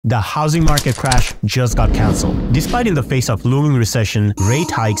The housing market crash just got cancelled. Despite in the face of looming recession,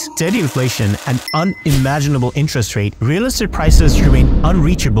 rate hikes, steady inflation, and unimaginable interest rate, real estate prices remain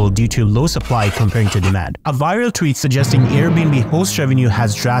unreachable due to low supply comparing to demand. A viral tweet suggesting Airbnb host revenue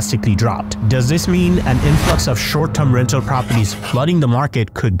has drastically dropped. Does this mean an influx of short-term rental properties flooding the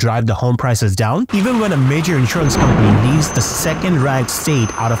market could drive the home prices down? Even when a major insurance company leaves the second-ranked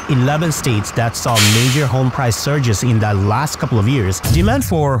state out of 11 states that saw major home price surges in the last couple of years, demand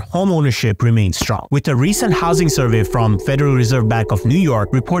for home ownership remains strong, with a recent housing survey from Federal Reserve Bank of New York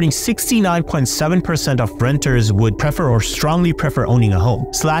reporting 69.7% of renters would prefer or strongly prefer owning a home.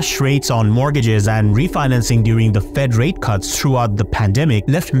 Slashed rates on mortgages and refinancing during the Fed rate cuts throughout the pandemic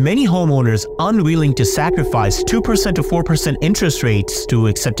left many homeowners unwilling to sacrifice 2% to 4% interest rates to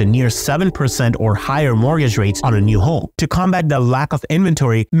accept a near 7% or higher mortgage rates on a new home. To combat the lack of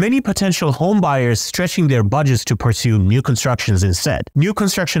inventory, many potential home buyers stretching their budgets to pursue new constructions instead. New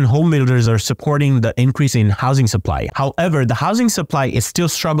construction home builders are supporting the increase in housing supply. However, the housing supply is still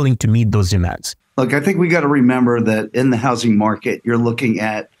struggling to meet those demands. Look, I think we got to remember that in the housing market, you're looking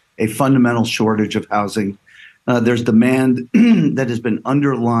at a fundamental shortage of housing. There's demand that has been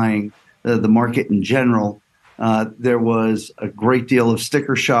underlying the market in general. There was a great deal of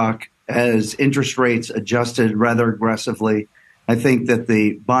sticker shock as interest rates adjusted rather aggressively. I think that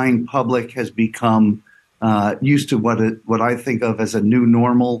the buying public has become used to what I think of as a new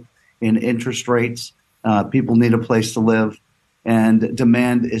normal in interest rates. People need a place to live, and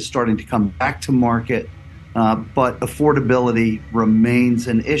demand is starting to come back to market, but affordability remains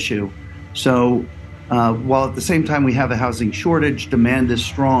an issue. So while at the same time we have a housing shortage, demand is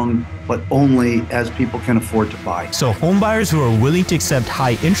strong, but only as people can afford to buy. So homebuyers who are willing to accept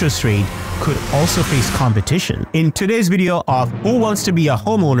high interest rate could also face competition. In today's video of Who Wants to Be a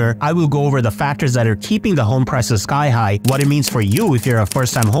Homeowner, I will go over the factors that are keeping the home prices sky high, what it means for you if you're a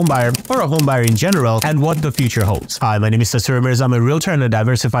first-time homebuyer or a homebuyer in general, and what the future holds. Hi, my name is Tasvir Mirza. I'm a realtor and a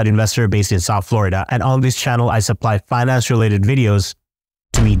diversified investor based in South Florida, and on this channel, I supply finance-related videos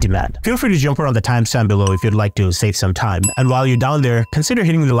to meet demand. Feel free to jump around the timestamp below if you'd like to save some time. And while you're down there, consider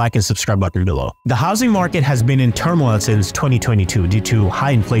hitting the like and subscribe button below. The housing market has been in turmoil since 2022 due to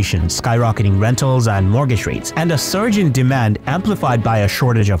high inflation, skyrocketing rentals and mortgage rates, and a surge in demand amplified by a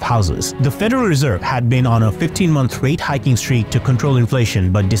shortage of houses. The Federal Reserve had been on a 15-month rate hiking streak to control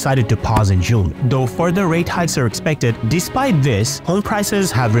inflation but decided to pause in June. Though further rate hikes are expected, despite this, home prices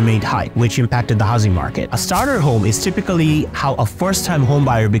have remained high, which impacted the housing market. A starter home is typically how a first-time home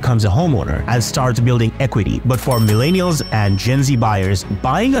buyer becomes a homeowner and starts building equity. But for millennials and Gen Z buyers,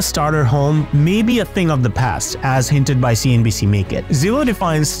 buying a starter home may be a thing of the past, as hinted by CNBC Make It. Zillow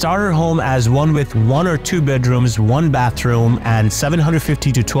defines starter home as one with 1 or 2 bedrooms, 1 bathroom, and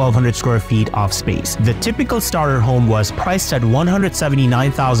 750 to 1200 square feet of space. The typical starter home was priced at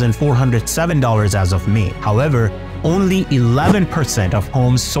 $179,407 as of May. However, only 11% of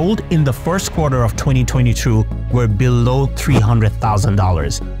homes sold in the first quarter of 2022 were below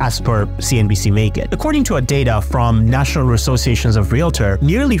 $300,000, as per CNBC Make It. According to data from National Associations of Realtor,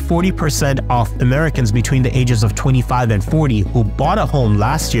 nearly 40% of Americans between the ages of 25 and 40 who bought a home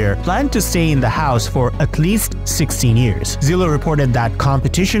last year plan to stay in the house for at least 16 years. Zillow reported that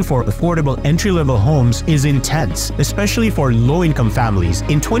competition for affordable entry-level homes is intense, especially for low-income families.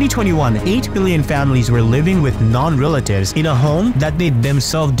 In 2021, 8 million families were living with non-relatives in a home that they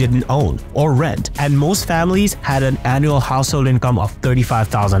themselves didn't own or rent, and most families had an annual household income of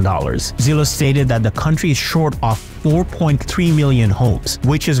 $35,000. Zillow stated that the country is short of 4.3 million homes,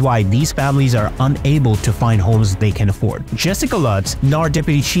 which is why these families are unable to find homes they can afford. Jessica Lutz, NAR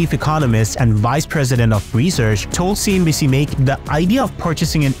Deputy Chief Economist and Vice President of Research, told CNBC Make the idea of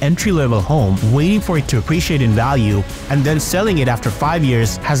purchasing an entry-level home, waiting for it to appreciate in value, and then selling it after 5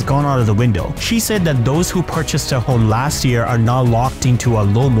 years has gone out of the window. She said that those who purchased a home last year are now locked into a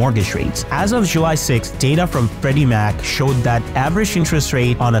low mortgage rates. As of July 6, data from Freddie Mac showed that average interest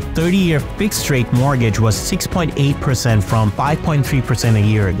rate on a 30-year fixed-rate mortgage was 6.8% from 5.3% a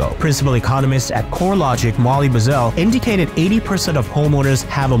year ago. Principal economist at CoreLogic, Molly Buzzell, indicated 80% of homeowners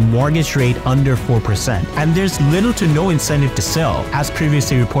have a mortgage rate under 4%, and there's little to no incentive to sell, as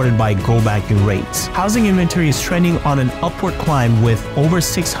previously reported by Go Banking Rates. Housing inventory is trending on an upward climb with over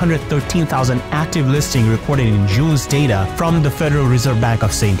 613,000 active listings reported in June's data from the Federal Reserve Bank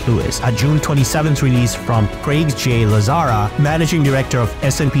of St. Louis. A June 27th release from Craig J. Lazara, Managing Director of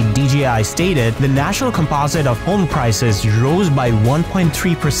S&P DJI, stated the national composite of home home prices rose by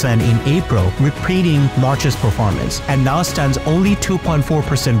 1.3% in April, repeating March's performance, and now stands only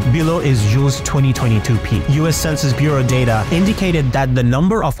 2.4% below its June's 2022 peak. US Census Bureau data indicated that the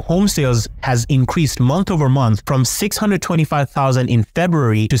number of home sales has increased month over month from 625,000 in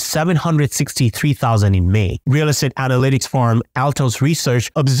February to 763,000 in May. Real estate analytics firm REALTOR's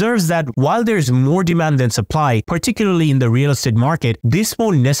research observes that while there's more demand than supply, particularly in the real estate market, this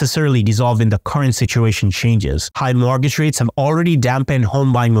won't necessarily dissolve in the current situation changes. High mortgage rates have already dampened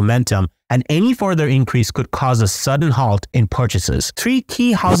home buying momentum, and any further increase could cause a sudden halt in purchases. Three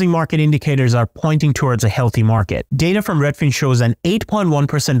key housing market indicators are pointing towards a healthy market. Data from Redfin shows an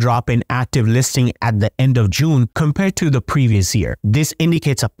 8.1% drop in active listing at the end of June compared to the previous year. This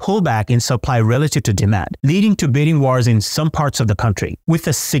indicates a pullback in supply relative to demand, leading to bidding wars in some parts of the country. With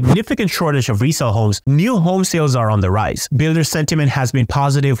a significant shortage of resale homes, new home sales are on the rise. Builder sentiment has been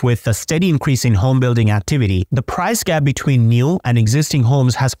positive with a steady increase in home building activity. The price gap between new and existing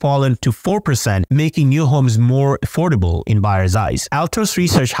homes has fallen to 4%, making new homes more affordable in buyers' eyes. REALTOR's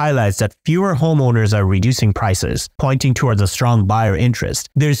research highlights that fewer homeowners are reducing prices, pointing towards a strong buyer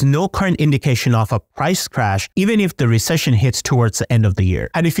interest. There's no current indication of a price crash, even if the recession hits towards the end of the year.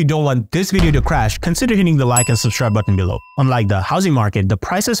 And if you don't want this video to crash, consider hitting the like and subscribe button below. Unlike the housing market, the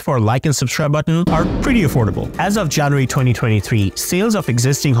prices for like and subscribe button are pretty affordable. As of January 2023, sales of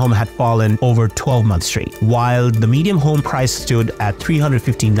existing home had fallen over 12 months straight, while the median home price stood at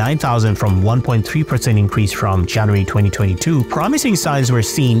 $359,000 from 1.3% increase from January 2022. Promising signs were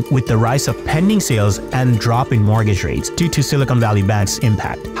seen with the rise of pending sales and drop in mortgage rates due to Silicon Valley Bank's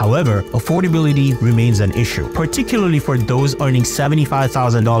impact. However, affordability remains an issue, particularly for those earning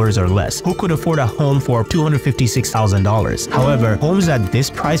 $75,000 or less, who could afford a home for $256,000. However, homes at this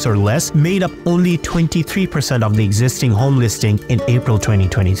price or less made up only 23% of the existing home listing in April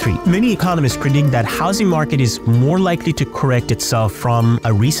 2023. Many economists predict that housing market is more likely to correct itself from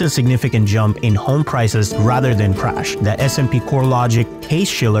a recent significant jump in home prices rather than crash. The S&P CoreLogic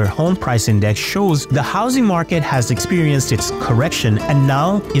Case-Shiller Home Price Index shows the housing market has experienced its correction and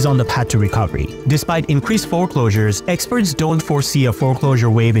now is on the path to recovery. Despite increased foreclosures, experts don't foresee a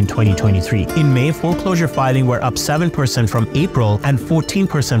foreclosure wave in 2023. In May, foreclosure filing were up 7% from April and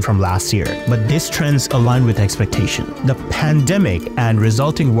 14% from last year, but these trends align with expectation. The pandemic and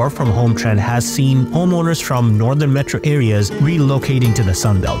resulting work from home trend has seen homeowners from northern metro areas relocating to the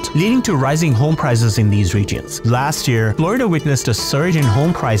Sun Belt, leading to rising home prices in these regions. Last year, Florida witnessed a surge in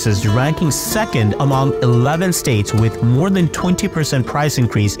home prices, ranking second among 11 states with more than 20% price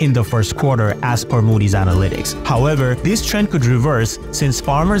increase in the first quarter as per Moody's Analytics. However, this trend could reverse since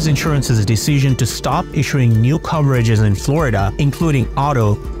Farmers Insurance's decision to stop issuing new coverages in Florida, including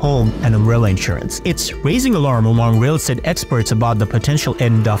auto, home, and umbrella insurance. It's raising alarm among real estate experts about the potential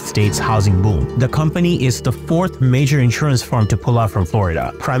end of state's housing boom. The company is the fourth major insurance firm to pull out from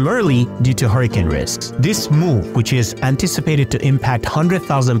Florida, primarily due to hurricane risks. This move, which is anticipated to impact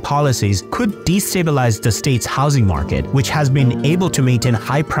 100,000 policies, could destabilize the state's housing market, which has been able to maintain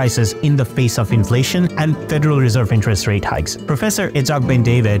high prices in the face of inflation and Federal Reserve interest rate hikes. Professor Itzhak Ben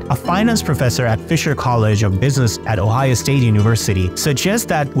David, a finance professor at Fisher College of Business at Ohio State University, suggests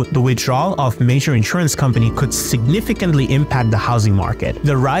that the withdrawal of major insurance companies could significantly impact the housing market.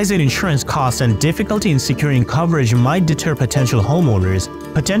 The rise in insurance costs and difficulty in securing coverage might deter potential homeowners,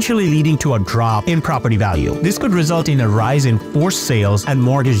 potentially leading to a drop in property value. This could result in a rise in forced sales and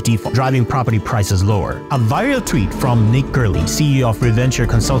mortgage default, driving property prices lower. A viral tweet from Nick Gurley, CEO of Reventure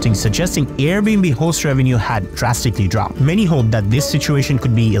Consulting, suggesting Airbnb host revenue had drastically dropped. Many hope that this situation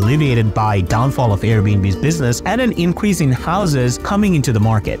could be alleviated by downfall of Airbnb's business and an increase in houses coming into the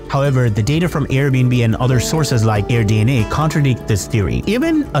market. However, the data from Airbnb and other sources like AirDNA contradict this theory.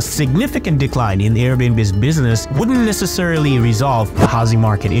 Even a significant decline in Airbnb's business wouldn't necessarily resolve the housing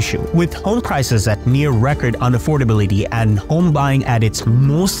market issue. With home prices at near record unaffordability and home buying at its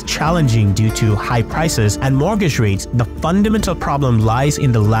most challenging due to high prices and mortgage rates, the fundamental problem lies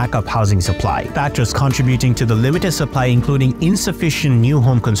in the lack of housing supply. Factors contributing to the limited supply including insufficient new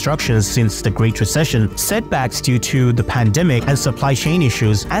home constructions since the Great Recession, setbacks due to the pandemic and supply chain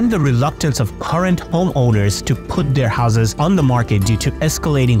issues, and the reluctance of current homeowners to put their houses on the market due to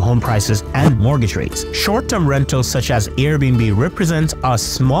escalating home prices and mortgage rates. Short-term rentals such as Airbnb represent a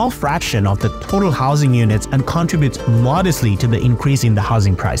small fraction of the total housing units and contributes modestly to the increase in the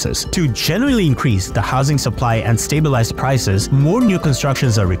housing prices. To genuinely increase the housing supply and stabilize prices, more new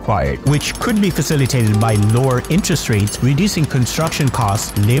constructions are required, which could be facilitated by lower interest rates, reducing construction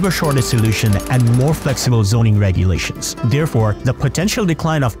costs, labor shortage solution, and more flexible zoning regulations. Therefore, the potential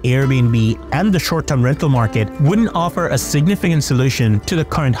decline of Airbnb and the short-term rental market wouldn't offer a significant solution to the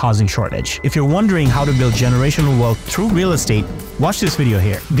current housing shortage. If you're wondering how to build generational wealth through real estate, watch this video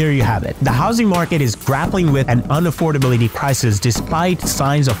here. There you have it. The housing market is grappling with an unaffordability crisis despite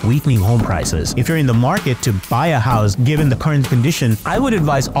signs of weakening home prices. If you're in the market to buy a house, given the current condition, I would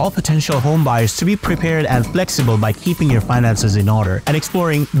advise all potential home buyers to be prepared and flexible by keeping your finances in order and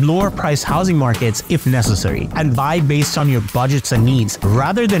exploring lower price housing markets if necessary, and buy based on your budgets and needs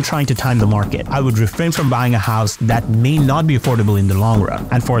rather than trying to time the market. I would refrain from buying a house that may not be affordable in the long run.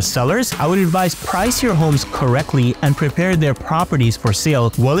 And for sellers, I would advise price your homes correctly and prepare their properties for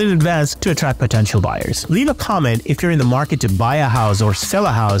sale well in advance to attract potential buyers. Leave a comment if you're in the market to buy a house or sell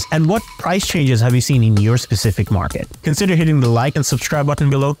a house, and what price changes have you seen in your specific market. Consider hitting the like and subscribe button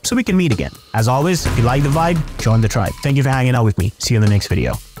below so we can meet again. As always, if you like the vibe, join the tribe. Thank you for hanging out with me. See you in the next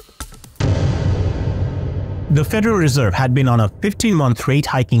video. The Federal Reserve had been on a 15-month rate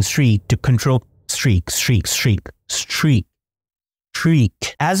hiking streak to control streak.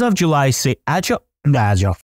 As of July,